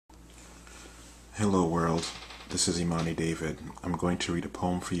Hello world, this is Imani David. I'm going to read a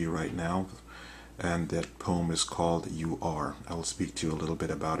poem for you right now, and that poem is called You Are. I will speak to you a little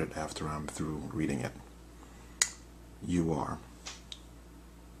bit about it after I'm through reading it. You are.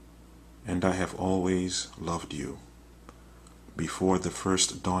 And I have always loved you. Before the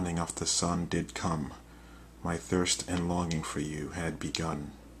first dawning of the sun did come, my thirst and longing for you had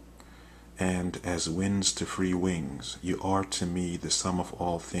begun. And as winds to free wings, you are to me the sum of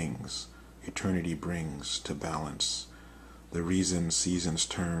all things eternity brings to balance. The reason seasons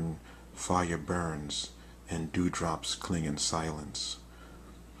turn, fire burns, and dewdrops cling in silence.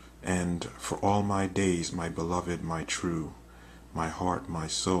 And for all my days, my beloved, my true, my heart, my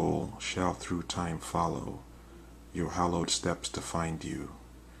soul shall through time follow your hallowed steps to find you.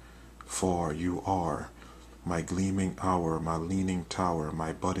 For you are my gleaming hour, my leaning tower,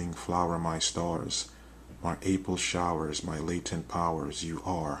 my budding flower, my stars, my April showers, my latent powers. You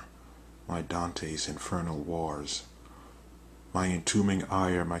are my Dante's infernal wars, my entombing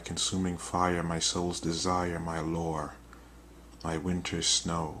ire, my consuming fire, my soul's desire, my lore, my winter's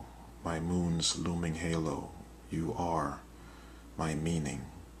snow, my moon's looming halo. You are my meaning,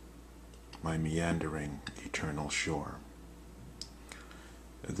 my meandering eternal shore.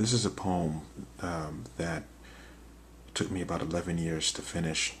 This is a poem that took me about 11 years to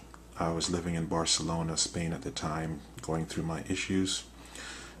finish. I was living in Barcelona, Spain at the time, going through my issues.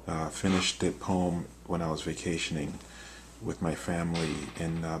 Finished the poem when I was vacationing with my family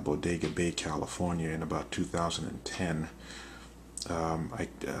in Bodega Bay, California in about 2010.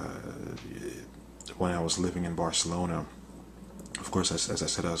 When I was living in Barcelona, of course, as I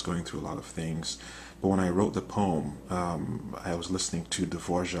said, I was going through a lot of things. But when I wrote the poem, I was listening to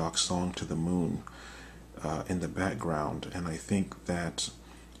Dvorak's Song to the Moon in the background, and I think that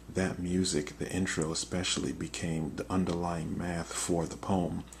music, the intro especially, became the underlying math for the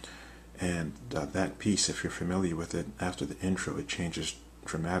poem. And that piece, if you're familiar with it, after the intro, it changes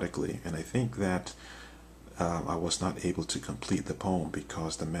dramatically. And I think that I was not able to complete the poem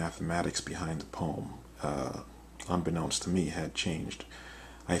because the mathematics behind the poem, unbeknownst to me, had changed.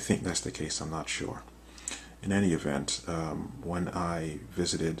 I think that's the case, I'm not sure. In any event, when I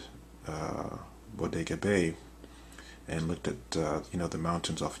visited Bodega Bay and looked at the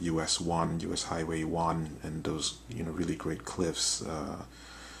mountains of US 1, US Highway 1, and those really great cliffs,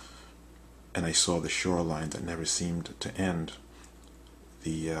 and I saw the shoreline that never seemed to end,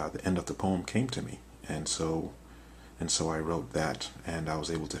 the end of the poem came to me, and so I wrote that, and I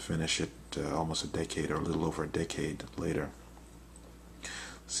was able to finish it almost a decade, or a little over a decade later.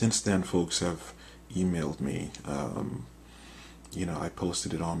 Since then, folks have emailed me. I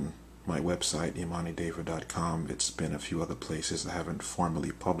posted it on my website, imanidavid.com. It's been a few other places. I haven't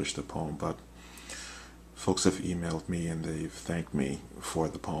formally published the poem, but folks have emailed me and they've thanked me for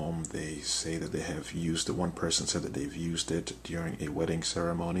the poem. They say that they have used it. One person said that they've used it during a wedding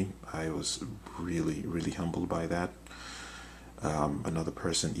ceremony. I was really, really humbled by that. Another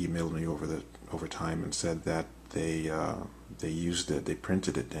person emailed me over time and said that they used it, they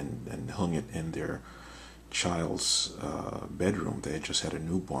printed it and hung it in their child's bedroom. They had just had a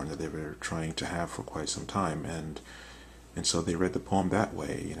newborn that they were trying to have for quite some time, and so they read the poem that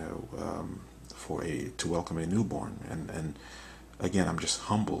way, to welcome a newborn. And again, I'm just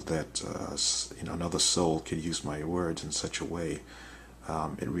humbled that another soul could use my words in such a way.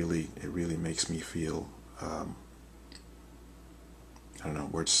 It really makes me feel. I don't know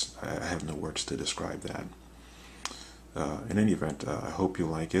words. I have no words to describe that. In any event, I hope you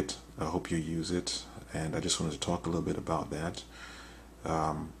like it. I hope you use it, and I just wanted to talk a little bit about that.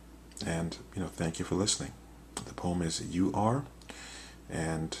 And thank you for listening. The poem is "You Are,"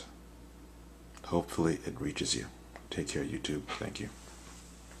 and hopefully it reaches you. Take care, YouTube. Thank you.